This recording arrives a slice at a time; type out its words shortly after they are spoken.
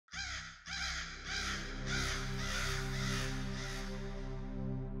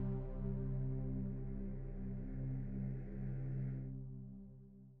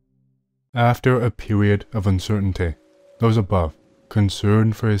After a period of uncertainty, those above,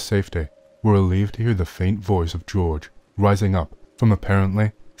 concerned for his safety, were relieved to hear the faint voice of George rising up from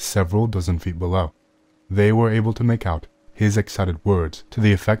apparently several dozen feet below. They were able to make out his excited words to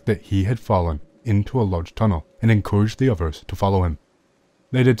the effect that he had fallen into a large tunnel and encouraged the others to follow him.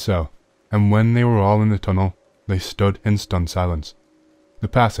 They did so, and when they were all in the tunnel, they stood in stunned silence. The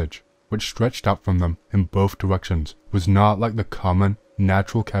passage, which stretched out from them in both directions, was not like the common,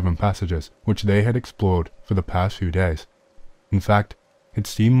 natural cavern passages which they had explored for the past few days. In fact, it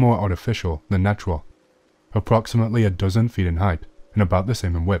seemed more artificial than natural. Approximately a dozen feet in height and about the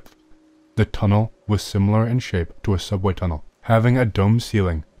same in width, the tunnel was similar in shape to a subway tunnel, having a domed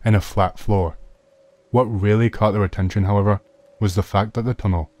ceiling and a flat floor. What really caught their attention, however, was the fact that the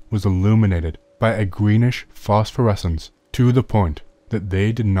tunnel was illuminated by a greenish phosphorescence to the point that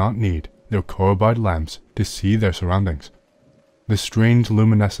they did not need their carbide lamps to see their surroundings. The strange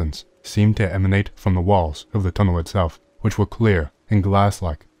luminescence seemed to emanate from the walls of the tunnel itself, which were clear and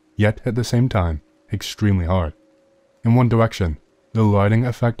glass-like, yet at the same time extremely hard. In one direction, the lighting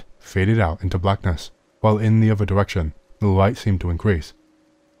effect faded out into blackness, while in the other direction, the light seemed to increase.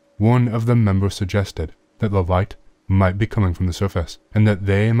 One of the members suggested that the light might be coming from the surface, and that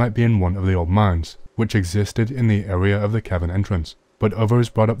they might be in one of the old mines which existed in the area of the cavern entrance, but others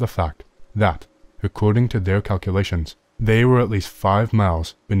brought up the fact that, according to their calculations, they were at least 5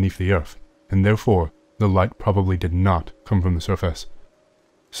 miles beneath the earth, and therefore the light probably did not come from the surface.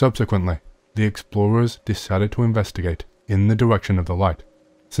 Subsequently, the explorers decided to investigate in the direction of the light,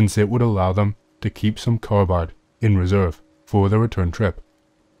 since it would allow them to keep some carbide in reserve for their return trip.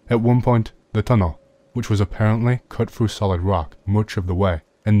 At one point, the tunnel, which was apparently cut through solid rock much of the way,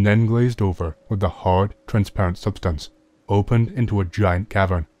 and then glazed over with the hard, transparent substance, opened into a giant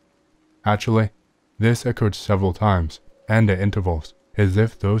cavern. Actually, this occurred several times, and at intervals, as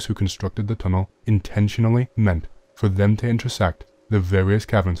if those who constructed the tunnel intentionally meant for them to intersect the various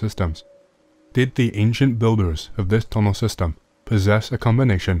cavern systems. Did the ancient builders of this tunnel system possess a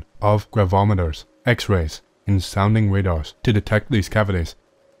combination of gravimeters, X-rays, and sounding radars to detect these cavities?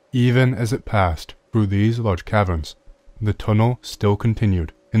 Even as it passed through these large caverns, the tunnel still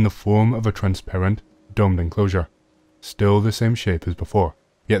continued in the form of a transparent, domed enclosure, still the same shape as before,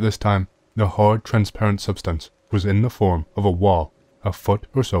 yet this time the hard, transparent substance was in the form of a wall a foot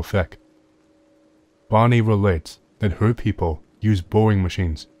or so thick. Bonnie relates that her people use boring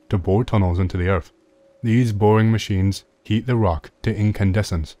machines to bore tunnels into the earth. These boring machines heat the rock to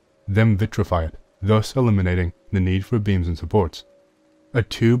incandescence, then vitrify it, thus eliminating the need for beams and supports. A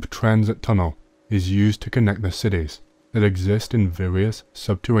tube transit tunnel is used to connect the cities that exist in various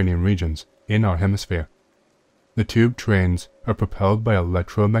subterranean regions in our hemisphere. The tube trains are propelled by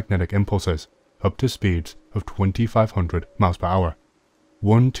electromagnetic impulses up to speeds of 2,500 miles per hour.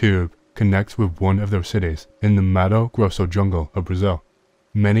 One tube connects with one of their cities in the Mato Grosso jungle of Brazil.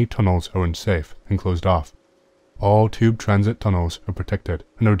 Many tunnels are unsafe and closed off. All tube transit tunnels are protected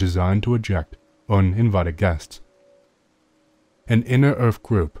and are designed to eject uninvited guests. An inner Earth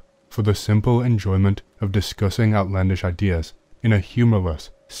group for the simple enjoyment of discussing outlandish ideas in a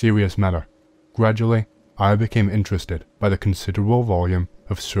humorless, serious manner. Gradually, I became interested by the considerable volume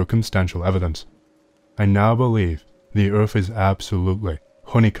of circumstantial evidence. I now believe the Earth is absolutely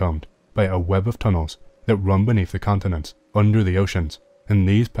honeycombed by a web of tunnels that run beneath the continents, under the oceans, and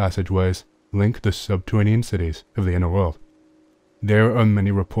these passageways link the subterranean cities of the inner world. There are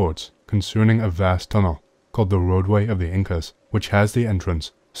many reports concerning a vast tunnel called the Roadway of the Incas, which has the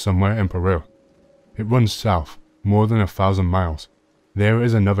entrance somewhere in Peru. It runs south more than 1,000 miles. There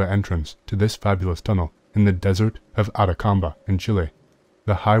is another entrance to this fabulous tunnel in the desert of Atacama in Chile.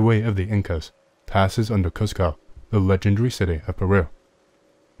 The Highway of the Incas passes under Cusco, the legendary city of Peru.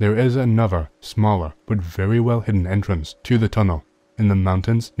 There is another, smaller, but very well hidden entrance to the tunnel in the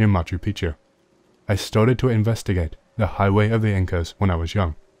mountains near Machu Picchu. I started to investigate the Highway of the Incas when I was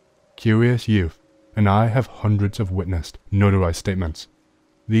young. Curious youth, and I have hundreds of witnessed, notarized statements.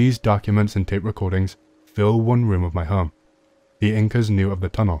 These documents and tape recordings fill one room of my home. The Incas knew of the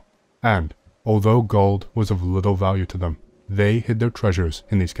tunnel, and, although gold was of little value to them, they hid their treasures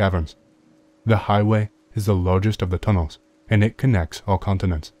in these caverns. The highway is the largest of the tunnels, and it connects all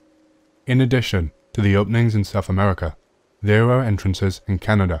continents. In addition to the openings in South America, there are entrances in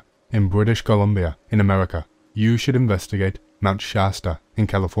Canada, in British Columbia in America. You should investigate Mount Shasta in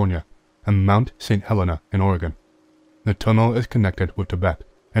California, and Mount St. Helena in Oregon. The tunnel is connected with Tibet,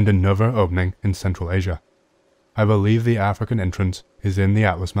 and another opening in Central Asia. I believe the African entrance is in the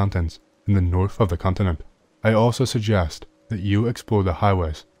Atlas Mountains, in the north of the continent. I also suggest that you explore the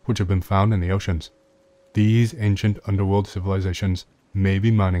highways which have been found in the oceans. These ancient underworld civilizations may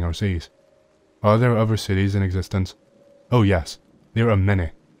be mining our seas, Are there other cities in existence? Oh yes, there are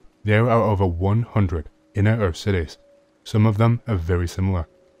many. There are over 100 inner Earth cities. Some of them are very similar.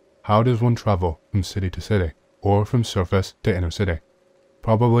 How does one travel from city to city, or from surface to inner city?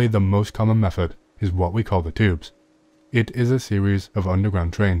 Probably the most common method is what we call the tubes. It is a series of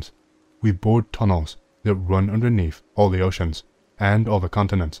underground trains. We bored tunnels that run underneath all the oceans and all the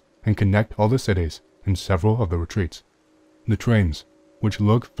continents and connect all the cities in several of the retreats. The trains, which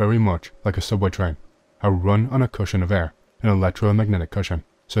look very much like a subway train, are run on a cushion of air, an electromagnetic cushion,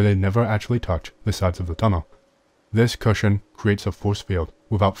 so they never actually touch the sides of the tunnel. This cushion creates a force field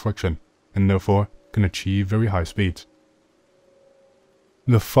without friction and therefore can achieve very high speeds.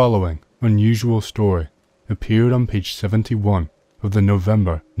 The following unusual story appeared on page 71 of the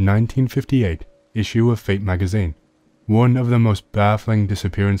November 1958 issue of Fate magazine. One of the most baffling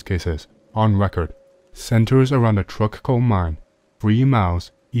disappearance cases on record centers around a truck coal mine 3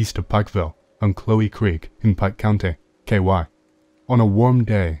 miles east of Pikeville on Chloe Creek in Pike County, KY. On a warm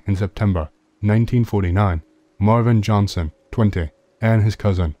day in September 1949, Marvin Johnson, 20, and his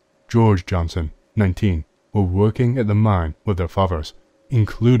cousin, George Johnson, 19, were working at the mine with their fathers,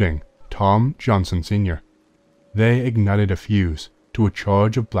 including Tom Johnson Sr. They ignited a fuse to a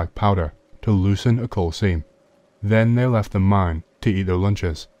charge of black powder to loosen a coal seam. Then they left the mine to eat their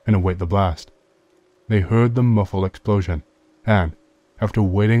lunches and await the blast. They heard the muffled explosion, and, after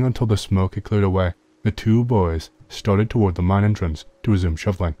waiting until the smoke had cleared away, the 2 boys started toward the mine entrance to resume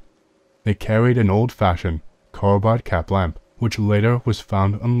shoveling. They carried an old-fashioned carbide cap lamp, which later was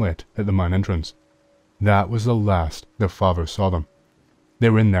found unlit at the mine entrance. That was the last their father saw them. They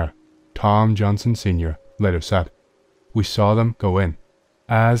were in there, Tom Johnson Sr. later said. We saw them go in.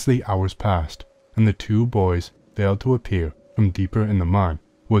 As the hours passed, and the 2 boys failed to appear from deeper in the mine,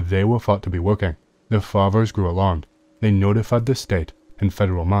 where they were thought to be working, their fathers grew alarmed. They notified the state and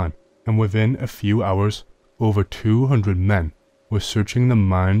federal mine, and within a few hours, over 200 men were searching the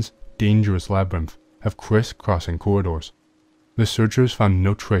mine's dangerous labyrinth of criss-crossing corridors. The searchers found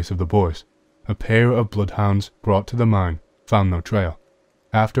no trace of the boys. A pair of bloodhounds brought to the mine found no trail.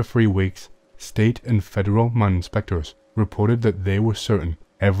 After 3 weeks, state and federal mine inspectors reported that they were certain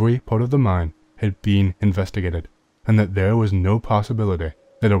every part of the mine had been investigated, and that there was no possibility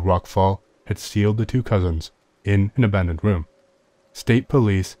that a rockfall had sealed the 2 cousins in an abandoned room. State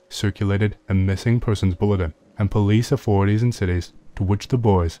police circulated a missing persons bulletin, and police authorities in cities to which the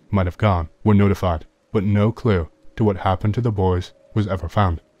boys might have gone were notified, but no clue to what happened to the boys was ever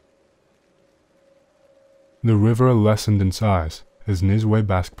found. The river lessened in size as Nizwe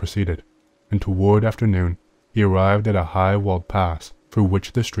Bask proceeded, and toward afternoon he arrived at a high-walled pass through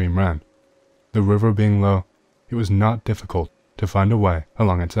which the stream ran. The river being low, it was not difficult to find a way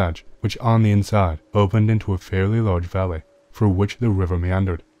along its edge, which on the inside opened into a fairly large valley through which the river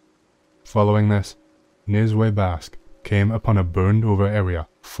meandered. Following this, Nizwe Bask came upon a burned-over area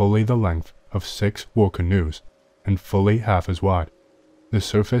fully the length of 6 war canoes and fully half as wide, the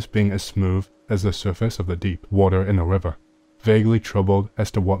surface being as smooth as the surface of the deep water in the river. Vaguely troubled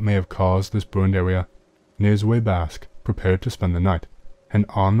as to what may have caused this burned area, Nizwe Bask prepared to spend the night, and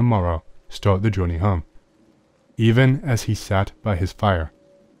on the morrow start the journey home. Even as he sat by his fire,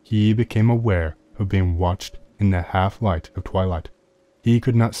 he became aware of being watched in the half-light of twilight. He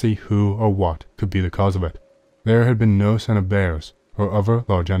could not see who or what could be the cause of it. There had been no sign of bears or other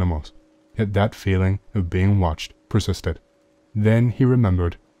large animals, yet that feeling of being watched persisted. Then he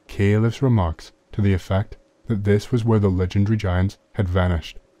remembered Caleb's remarks to the effect that this was where the legendary giants had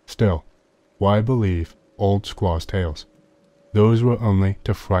vanished. Still, why believe old squaws' tales? Those were only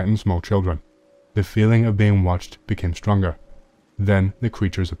to frighten small children. The feeling of being watched became stronger. Then the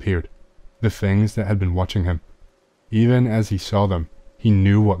creatures appeared, the things that had been watching him. Even as he saw them, he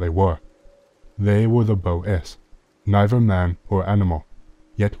knew what they were. They were the Bo-Is, neither man or animal,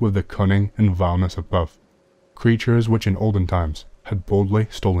 yet with the cunning and vileness of both. Creatures which in olden times had boldly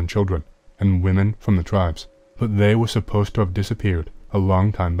stolen children and women from the tribes, but they were supposed to have disappeared a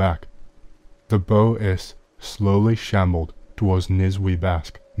long time back. The Bo-Is slowly shambled towards Nizwe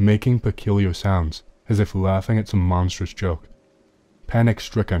Bask, making peculiar sounds as if laughing at some monstrous joke.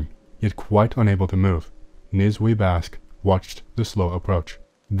 Panic-stricken, yet quite unable to move, Nizwe Bask watched the slow approach.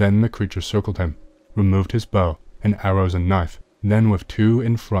 Then the creature circled him, removed his bow and arrows and knife. Then with 2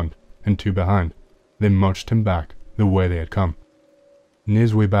 in front and 2 behind, they marched him back the way they had come.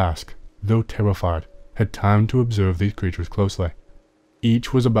 Nizwe Bask, though terrified, had time to observe these creatures closely.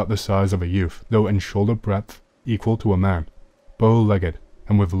 Each was about the size of a youth, though in shoulder breadth equal to a man, bow-legged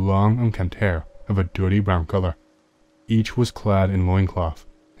and with long unkempt hair of a dirty brown color. Each was clad in loincloth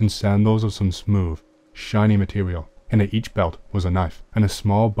and sandals of some smooth, shiny material, and at each belt was a knife, and a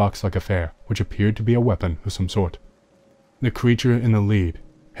small box-like affair which appeared to be a weapon of some sort. The creature in the lead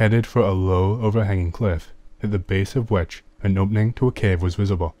headed for a low overhanging cliff, at the base of which an opening to a cave was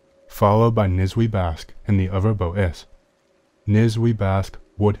visible, followed by Nizwi Bask and the other Bo'is. Nizwi Bask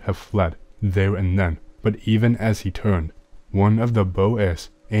would have fled there and then, but even as he turned, one of the Bo'is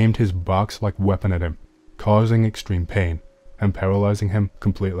aimed his box-like weapon at him, causing extreme pain and paralyzing him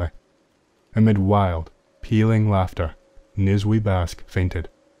completely. Amid wild, pealing laughter, Nizwi Bask fainted.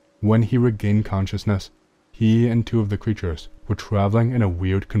 When he regained consciousness, he and two of the creatures were traveling in a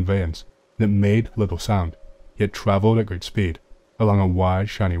weird conveyance that made little sound, yet traveled at great speed, along a wide,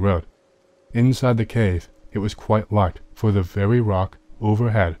 shiny road. Inside the cave, it was quite light, for the very rock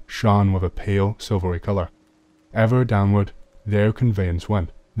overhead shone with a pale, silvery color. Ever downward, their conveyance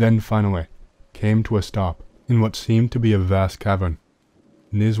went, then finally came to a stop in what seemed to be a vast cavern.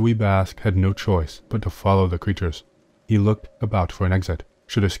 Nizwi Bask had no choice but to follow the creatures. He looked about for an exit,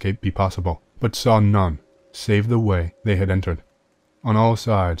 should escape be possible, but saw none, save the way they had entered. On all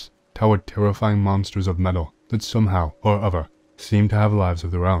sides towered terrifying monsters of metal that somehow or other seemed to have lives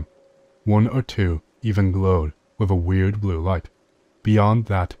of their own. One or two even glowed with a weird blue light. Beyond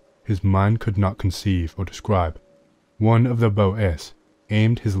that, his mind could not conceive or describe. One of the Bo'is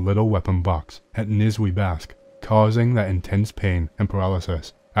aimed his little weapon box at Nizwi Bask, causing that intense pain and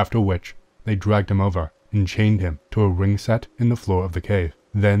paralysis, after which they dragged him over and chained him to a ring set in the floor of the cave.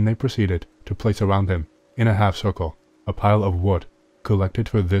 Then they proceeded to place around him, in a half circle, a pile of wood collected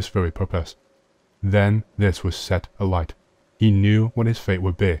for this very purpose. Then this was set alight. He knew what his fate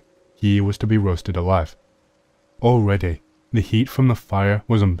would be. He was to be roasted alive. Already, the heat from the fire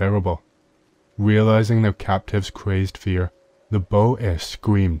was unbearable. Realizing their captive's crazed fear, the Bo'is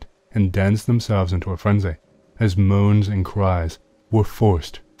screamed and danced themselves into a frenzy, as moans and cries were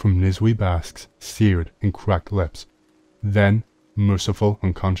forced from Nizwi Bask's seared and cracked lips. Then, merciful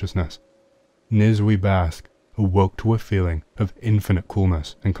unconsciousness, Nizwi Bask awoke to a feeling of infinite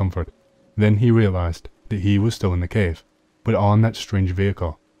coolness and comfort. Then he realized that he was still in the cave, but on that strange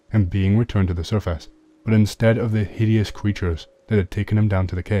vehicle, and being returned to the surface. But instead of the hideous creatures that had taken him down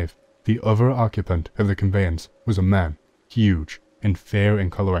to the cave, the other occupant of the conveyance was a man, huge and fair in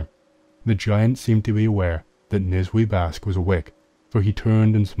coloring. The giant seemed to be aware that Nizwi Bask was awake, for he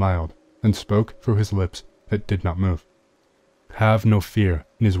turned and smiled, and spoke through his lips that did not move. "Have no fear,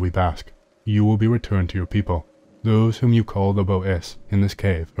 Nizwi Bask. You will be returned to your people. Those whom you call the Bo'is in this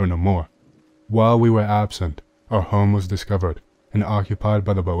cave are no more. While we were absent, our home was discovered and occupied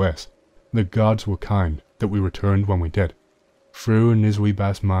by the Bo'is. The gods were kind that we returned when we did." Through Nizwi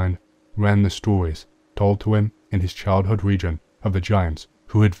Bask's mind ran the stories told to him in his childhood region of the giants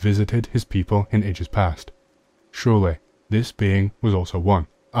who had visited his people in ages past. Surely this being was also one,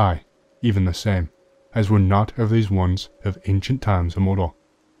 aye, even the same, as were not of these ones of ancient times immortal.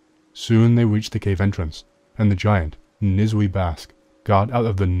 Soon they reached the cave entrance, and the giant, Nizwi Bask, got out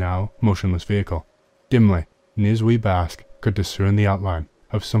of the now motionless vehicle. Dimly, Nizwi Bask could discern the outline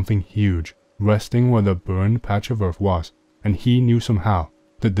of something huge resting where the burned patch of earth was, and he knew somehow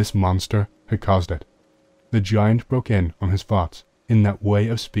that this monster had caused it. The giant broke in on his thoughts in that way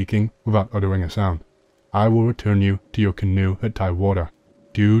of speaking without uttering a sound. "I will return you to your canoe at Tidewater.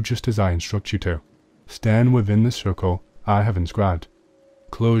 Do just as I instruct you to. Stand within the circle I have inscribed.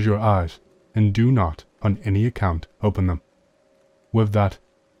 Close your eyes, and do not, on any account, open them." With that,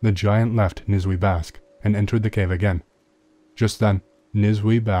 the giant left Nizwi Bask and entered the cave again. Just then,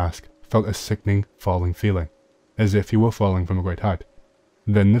 Nizwi Bask felt a sickening, falling feeling, as if he were falling from a great height.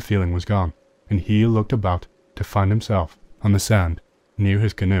 Then the feeling was gone, and he looked about to find himself on the sand near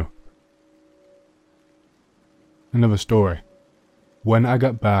his canoe. Another story. When I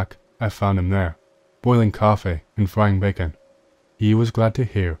got back, I found him there, boiling coffee and frying bacon. He was glad to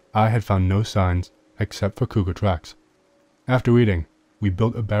hear I had found no signs except for cougar tracks. After eating, we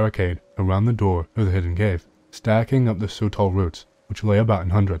built a barricade around the door of the hidden cave, stacking up the sotol roots, which lay about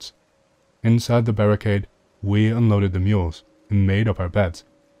in hundreds. Inside the barricade, we unloaded the mules and made up our beds.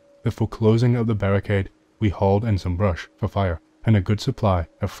 Before closing up the barricade, we hauled in some brush for fire and a good supply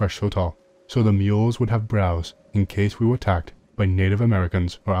of fresh sotol, so the mules would have browse in case we were attacked by Native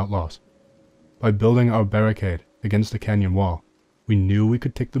Americans or outlaws. By building our barricade against the canyon wall, we knew we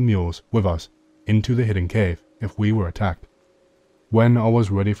could take the mules with us into the hidden cave if we were attacked. When all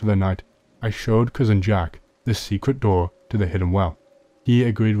was ready for the night, I showed Cousin Jack the secret door to the hidden well. He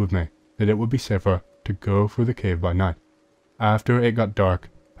agreed with me that it would be safer to go through the cave by night. After it got dark,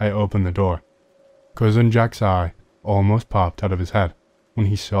 I opened the door. Cousin Jack's eye almost popped out of his head when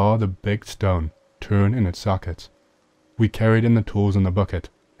he saw the big stone turn in its sockets. We carried in the tools in the bucket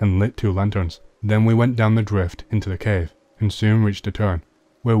and lit 2 lanterns, Then we went down the drift into the cave, and soon reached a turn,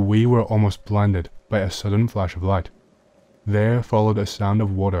 where we were almost blinded by a sudden flash of light. There followed a sound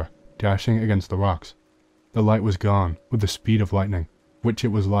of water dashing against the rocks. The light was gone with the speed of lightning, which it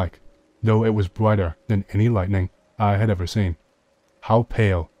was like, though it was brighter than any lightning I had ever seen. How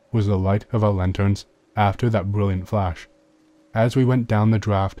pale was the light of our lanterns after that brilliant flash. As we went down the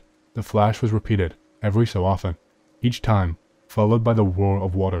draft, the flash was repeated every so often, each time followed by the roar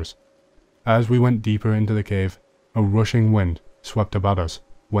of waters. As we went deeper into the cave, a rushing wind swept about us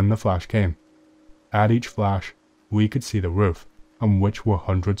when the flash came. At each flash, we could see the roof, on which were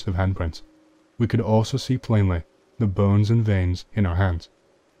hundreds of handprints. We could also see plainly the bones and veins in our hands.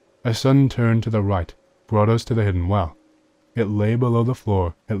 A sudden turn to the right brought us to the hidden well. It lay below the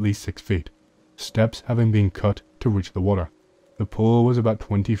floor at least 6 feet, steps having been cut to reach the water. The pool was about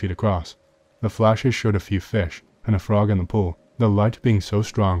 20 feet across. The flashes showed a few fish and a frog in the pool. The light being so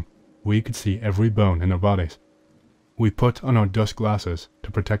strong, we could see every bone in their bodies. We put on our dust glasses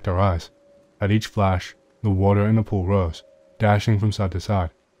to protect our eyes. At each flash, the water in the pool rose, dashing from side to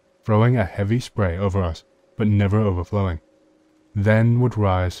side, throwing a heavy spray over us, but never overflowing. Then would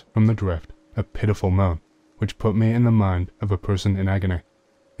rise from the drift a pitiful moan, which put me in the mind of a person in agony.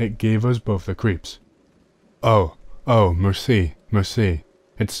 It gave us both the creeps. Oh, merci, merci,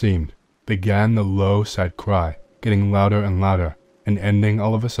 it seemed, began the low, sad cry, getting louder and louder, and ending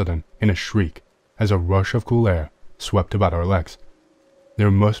all of a sudden in a shriek, as a rush of cool air swept about our legs.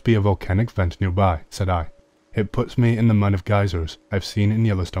 There must be a volcanic vent nearby, said I. It puts me in the mind of geysers I've seen in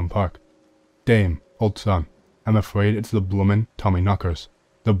Yellowstone Park. Dame, old son, I'm afraid it's the bloomin' Tommy Knockers,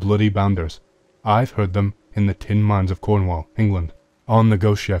 the bloody bounders. I've heard them in the tin mines of Cornwall, England, on the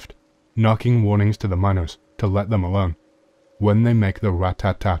ghost shift, knocking warnings to the miners to let them alone. When they make the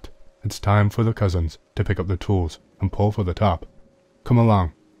rat-tat-tat, it's time for the cousins to pick up their tools and pull for the top. Come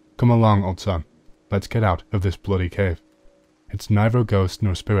along, old son. Let's get out of this bloody cave. It's neither ghosts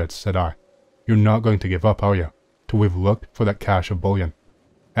nor spirits, said I. You're not going to give up, are you, till we've looked for that cache of bullion?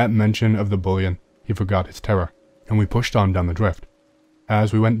 At mention of the bullion, he forgot his terror, and we pushed on down the drift.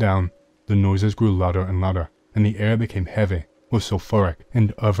 As we went down, the noises grew louder and louder, and the air became heavy with sulphuric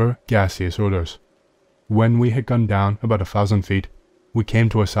and other gaseous odors. When we had gone down about 1,000 feet, we came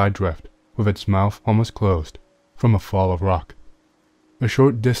to a side drift, with its mouth almost closed, from a fall of rock. A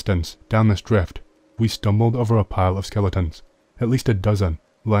short distance down this drift, we stumbled over a pile of skeletons, at least a dozen,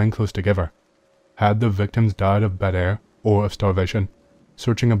 lying close together. Had the victims died of bad air or of starvation?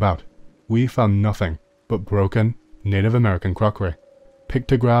 Searching about, we found nothing but broken Native American crockery.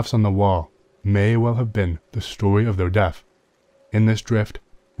 Pictographs on the wall may well have been the story of their death. In this drift,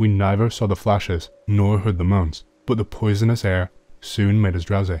 we neither saw the flashes nor heard the moans, but the poisonous air soon made us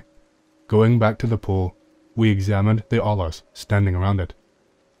drowsy. Going back to the pool, we examined the ollas standing around it.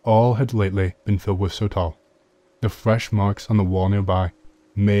 All had lately been filled with sotol. The fresh marks on the wall nearby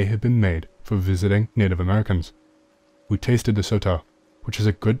may have been made for visiting Native Americans. We tasted the sotol, which is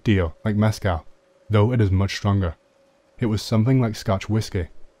a good deal like mezcal, though it is much stronger. It was something like Scotch whiskey,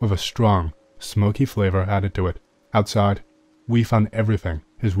 with a strong, smoky flavor added to it. Outside, we found everything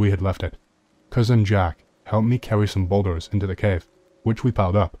as we had left it. Cousin Jack helped me carry some boulders into the cave, which we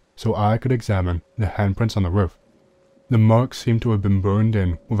piled up so I could examine the handprints on the roof. The marks seemed to have been burned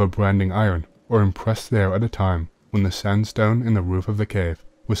in with a branding iron, or impressed there at a time when the sandstone in the roof of the cave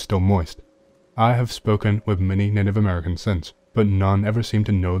was still moist. I have spoken with many Native Americans since, but none ever seemed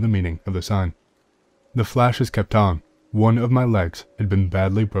to know the meaning of the sign. The flashes kept on. One of my legs had been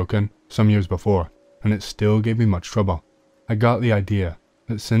badly broken some years before, and it still gave me much trouble. I got the idea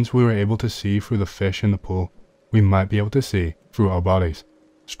that since we were able to see through the fish in the pool, we might be able to see through our bodies.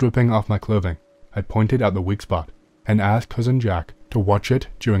 Stripping off my clothing, I pointed out the weak spot, and asked Cousin Jack to watch it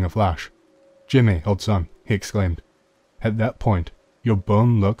during a flash. "Jimmy, old son," he exclaimed. "At that point, your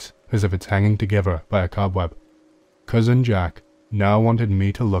bone looks as if it's hanging together by a cobweb." Cousin Jack now wanted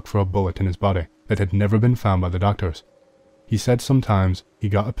me to look for a bullet in his body that had never been found by the doctors. He said sometimes he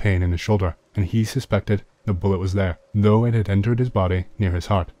got a pain in his shoulder, and he suspected the bullet was there, though it had entered his body near his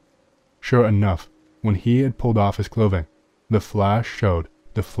heart. Sure enough, when he had pulled off his clothing, the flash showed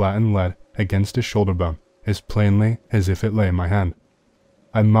the flattened lead against his shoulder bone as plainly as if it lay in my hand.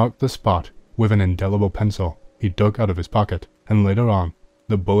 I marked the spot with an indelible pencil he dug out of his pocket, and later on,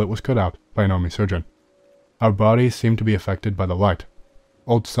 the bullet was cut out by an army surgeon. Our bodies seemed to be affected by the light.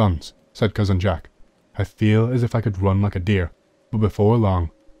 "Old sons," said Cousin Jack, "I feel as if I could run like a deer," but before long,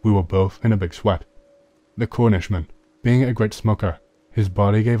 we were both in a big sweat. The Cornishman, being a great smoker, his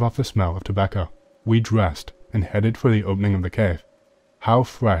body gave off the smell of tobacco. We dressed and headed for the opening of the cave. How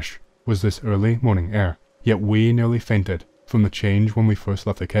fresh was this early morning air, yet we nearly fainted from the change when we first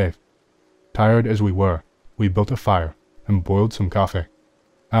left the cave. Tired as we were, we built a fire and boiled some coffee.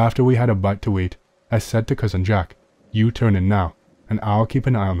 After we had a bite to eat, I said to Cousin Jack, "You turn in now, and I'll keep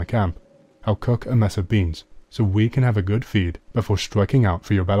an eye on the camp. I'll cook a mess of beans, so we can have a good feed before striking out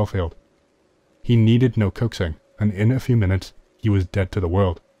for your battlefield." He needed no coaxing, and in a few minutes, he was dead to the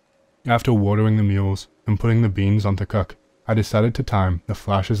world. After watering the mules and putting the beans on to cook, I decided to time the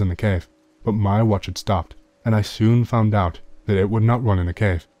flashes in the cave, but my watch had stopped, and I soon found out that it would not run in the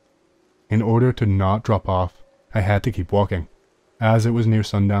cave. In order to not drop off, I had to keep walking. As it was near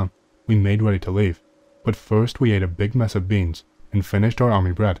sundown, we made ready to leave, but first we ate a big mess of beans and finished our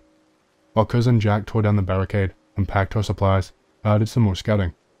army bread. While Cousin Jack tore down the barricade and packed our supplies, I did some more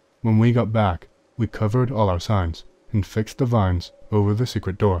scouting. When we got back, we covered all our signs and fixed the vines over the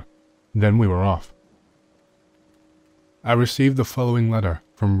secret door. Then we were off. I received the following letter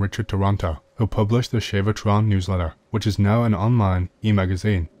from Richard Toronto, who published the Shavertron newsletter, which is now an online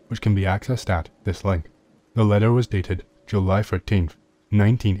e-magazine, which can be accessed at this link. The letter was dated July 13th,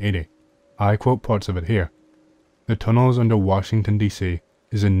 1980. I quote parts of it here. "The tunnels under Washington, D.C.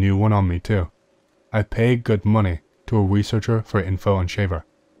 is a new one on me too. I paid good money to a researcher for info on Shaver,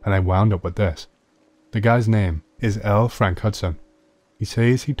 and I wound up with this. The guy's name is L. Frank Hudson. He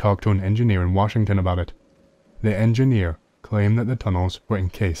says he talked to an engineer in Washington about it. The engineer claimed that the tunnels were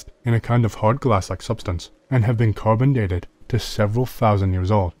encased in a kind of hard glass-like substance and have been carbon dated to several thousand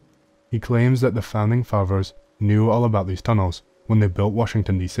years old. He claims that the founding fathers knew all about these tunnels when they built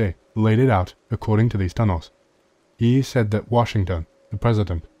Washington, D.C., laid it out according to these tunnels. He said that Washington, the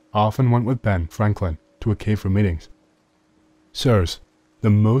president, often went with Ben Franklin to a cave for meetings. Sirs, the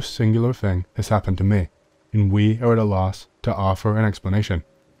most singular thing has happened to me, and we are at a loss to offer an explanation.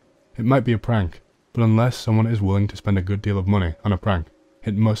 It might be a prank, but unless someone is willing to spend a good deal of money on a prank,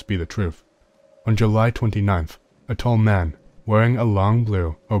 it must be the truth. On July 29th, a tall man, wearing a long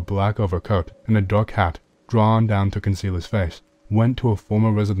blue or black overcoat and a dark hat drawn down to conceal his face, went to a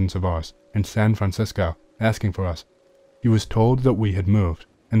former residence of ours in San Francisco asking for us. He was told that we had moved,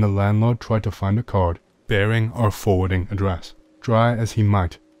 and the landlord tried to find a card bearing our forwarding address. Try as he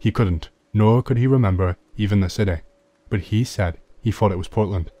might, he couldn't, nor could he remember even the city, but he said he thought it was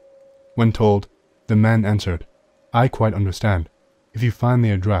Portland. When told, the man answered, "I quite understand. If you find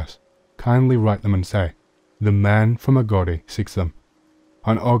the address, kindly write them and say, 'The man from Agordi seeks them.'"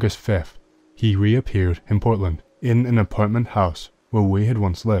 On August 5th, he reappeared in Portland, in an apartment house where we had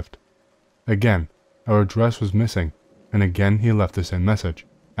once lived. Again, our address was missing, and again he left the same message,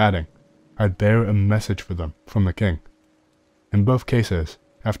 adding, "I bear a message for them from the king." In both cases,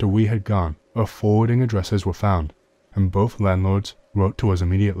 after we had gone, our forwarding addresses were found, and both landlords wrote to us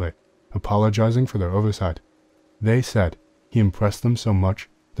immediately, apologizing for their oversight. They said he impressed them so much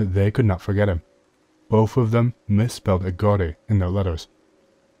that they could not forget him. Both of them misspelled Agordi in their letters.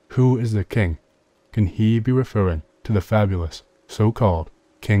 Who is the king? Can he be referring to the fabulous, so-called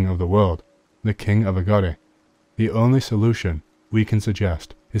king of the world, the king of Agordi? The only solution we can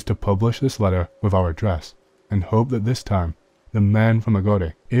suggest is to publish this letter with our address, and hope that this time the man from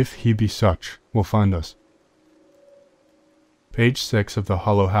Agordi, if he be such, will find us. Page 6 of the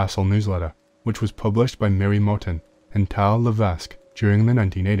Hollow Hassle newsletter, which was published by Mary Martin and Tal Levesque during the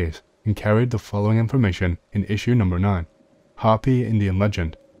 1980s, and carried the following information in issue number 9, Hopi Indian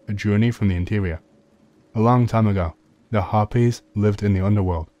Legend, A Journey from the Interior. A long time ago, the Hopis lived in the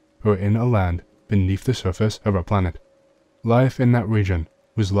underworld, or in a land beneath the surface of our planet. Life in that region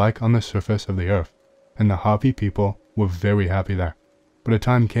was like on the surface of the earth, and the Hopi people were very happy there. But a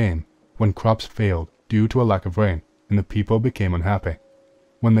time came when crops failed due to a lack of rain, and the people became unhappy.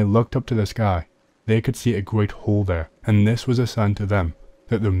 When they looked up to the sky, they could see a great hole there, and this was a sign to them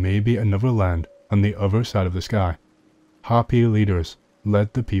that there may be another land on the other side of the sky. Hopi leaders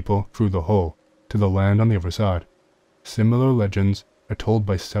led the people through the hole to the land on the other side. Similar legends are told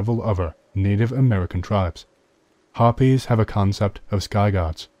by several other Native American tribes. Hopis have a concept of sky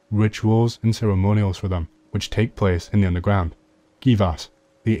gods, rituals and ceremonials for them, which take place in the underground. Kivas,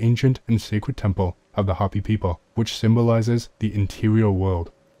 the ancient and sacred temple of the Hopi people, which symbolizes the interior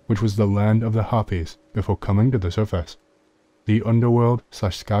world, which was the land of the Hopis before coming to the surface. The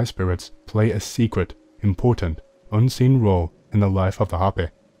underworld/sky spirits play a secret, important, unseen role in the life of the Hopi.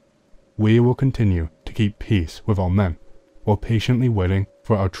 We will continue to keep peace with all men, while patiently waiting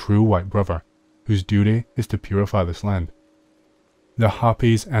for our true white brother, whose duty is to purify this land. The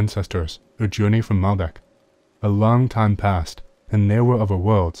Hopi's ancestors, a journey from Maldek. A long time passed, and there were other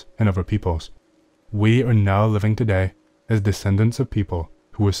worlds and other peoples. We are now living today as descendants of people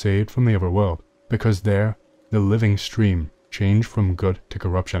who were saved from the other world, because there, the living stream changed from good to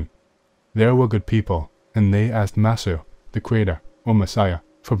corruption. There were good people, and they asked Masu, the Creator, or Messiah,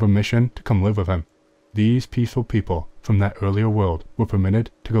 for permission to come live with him. These peaceful people from that earlier world were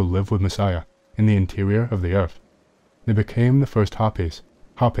permitted to go live with Messiah in the interior of the earth. They became the first Harpies.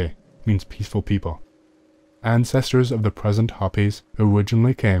 Harpy means peaceful people. Ancestors of the present Harpies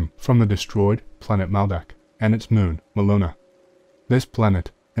originally came from the destroyed planet Maldek and its moon, Malona. This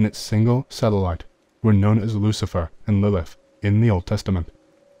planet and its single satellite were known as Lucifer and Lilith in the Old Testament.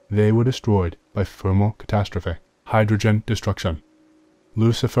 They were destroyed by thermal catastrophe, hydrogen destruction.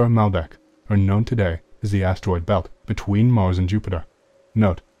 Lucifer and Maldek are known today as the asteroid belt between Mars and Jupiter.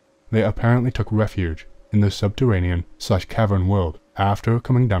 Note, they apparently took refuge in the subterranean/cavern world after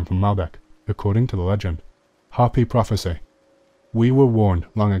coming down from Maldek, according to the legend. Harpy prophecy. We were warned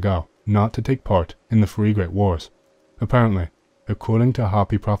long ago not to take part in the three great wars. Apparently, according to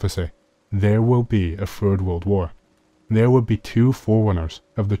Harpy prophecy, there will be a third world war. There will be two forerunners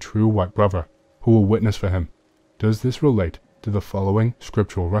of the true white brother who will witness for him. Does this relate to the following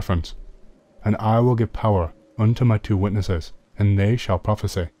scriptural reference? And I will give power unto my two witnesses, and they shall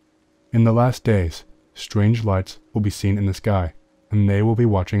prophesy. In the last days, strange lights will be seen in the sky, and they will be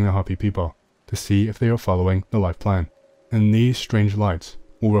watching the Harpy people to see if they are following the life plan. And these strange lights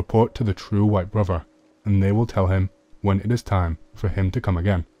will report to the true white brother, and they will tell him when it is time for him to come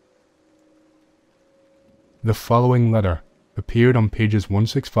again. The following letter appeared on pages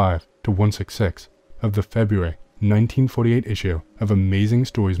 165 to 166 of the February 1948 issue of Amazing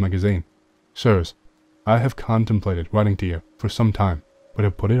Stories magazine. Sirs, I have contemplated writing to you for some time, but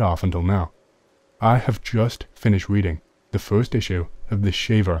have put it off until now. I have just finished reading the first issue of the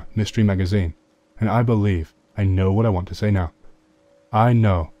Shaver Mystery magazine, and I believe I know what I want to say now. I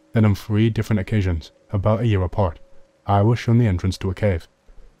know that on 3 different occasions, about a year apart, I was shown the entrance to a cave.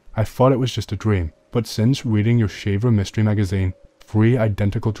 I thought it was just a dream, but since reading your Shaver Mystery magazine, 3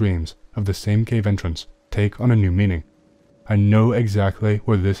 identical dreams of the same cave entrance take on a new meaning. I know exactly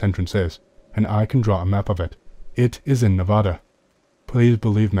where this entrance is, and I can draw a map of it. It is in Nevada. Please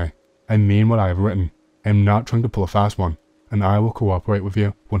believe me, I mean what I have written. I am not trying to pull a fast one, and I will cooperate with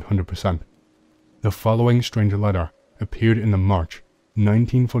you 100%. The following strange letter appeared in the March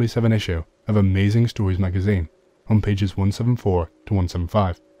 1947 issue of Amazing Stories magazine on pages 174 to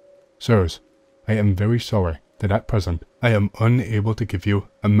 175. Sirs, I am very sorry that at present I am unable to give you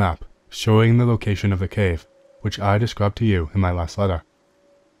a map showing the location of the cave, which I described to you in my last letter.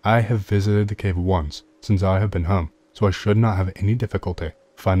 I have visited the cave once since I have been home, so I should not have any difficulty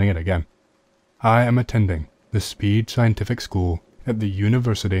finding it again. I am attending the Speed Scientific School at the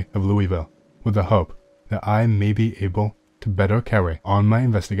University of Louisville with the hope that I may be able to better carry on my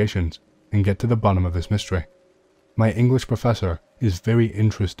investigations and get to the bottom of this mystery. My English professor is very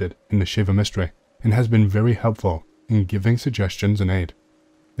interested in the Shaver mystery and has been very helpful in giving suggestions and aid.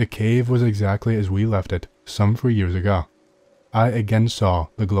 The cave was exactly as we left it some 3 years ago. I again saw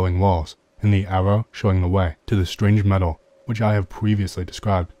the glowing walls and the arrow showing the way to the strange metal which I have previously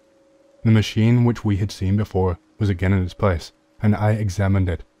described. The machine which we had seen before was again in its place, and I examined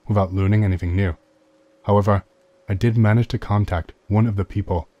it without learning anything new. However, I did manage to contact one of the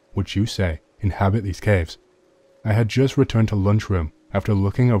people which you say inhabit these caves. I had just returned to lunchroom after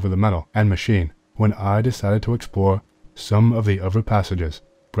looking over the metal and machine when I decided to explore some of the other passages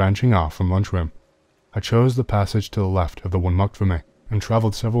branching off from lunchroom. I chose the passage to the left of the one marked for me and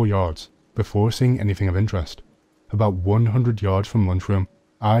traveled several yards before seeing anything of interest. About 100 yards from lunchroom,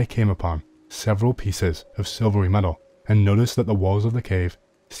 I came upon several pieces of silvery metal and noticed that the walls of the cave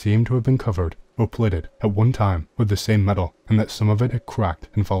seemed to have been covered or plated at one time with the same metal, and that some of it had cracked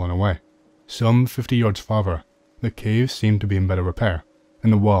and fallen away. Some 50 yards farther, the cave seemed to be in better repair,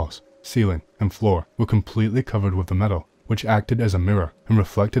 and the walls, ceiling, and floor were completely covered with the metal, which acted as a mirror and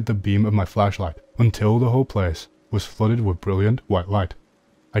reflected the beam of my flashlight until the whole place was flooded with brilliant white light.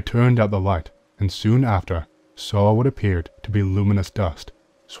 I turned out the light, and soon after saw what appeared to be luminous dust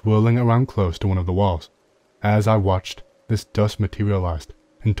swirling around close to one of the walls. As I watched, this dust materialized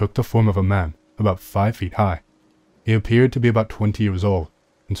and took the form of a man about 5 feet high. He appeared to be about 20 years old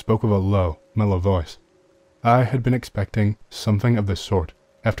and spoke with a low, mellow voice. I had been expecting something of this sort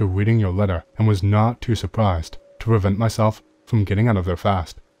after reading your letter and was not too surprised to prevent myself from getting out of there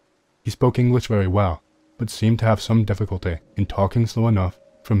fast. He spoke English very well, but seemed to have some difficulty in talking slow enough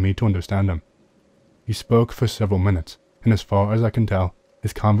for me to understand him. He spoke for several minutes, and as far as I can tell,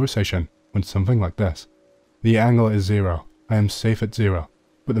 his conversation went something like this. The angle is 0. I am safe at 0,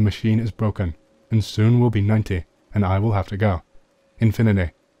 but the machine is broken, and soon will be 90, and I will have to go.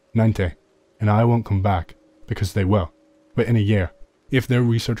 Infinity, 90, and I won't come back, because they will. But in a year, if their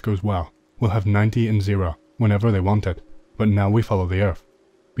research goes well, we'll have 90 and 0 whenever they want it, but now we follow the Earth.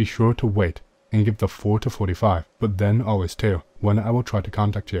 Be sure to wait and give the 4 to 45, but then always 2, when I will try to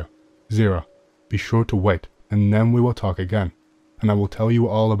contact you. 0. Be sure to wait, and then we will talk again, and I will tell you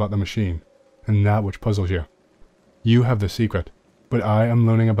all about the machine, and that which puzzles you. You have the secret, but I am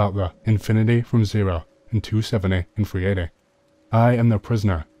learning about the infinity from 0 and 270 and 380. I am their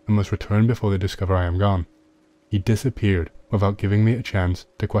prisoner and must return before they discover I am gone. He disappeared without giving me a chance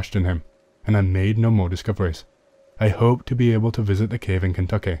to question him, and I made no more discoveries. I hope to be able to visit the cave in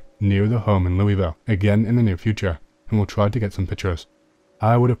Kentucky, near the home in Louisville, again in the near future, and will try to get some pictures.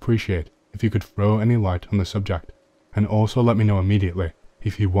 I would appreciate if you could throw any light on the subject, and also let me know immediately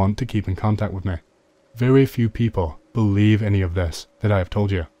if you want to keep in contact with me. Very few people believe any of this that I have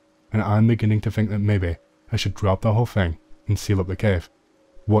told you, and I'm beginning to think that maybe I should drop the whole thing and seal up the cave.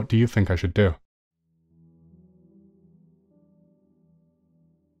 What do you think I should do?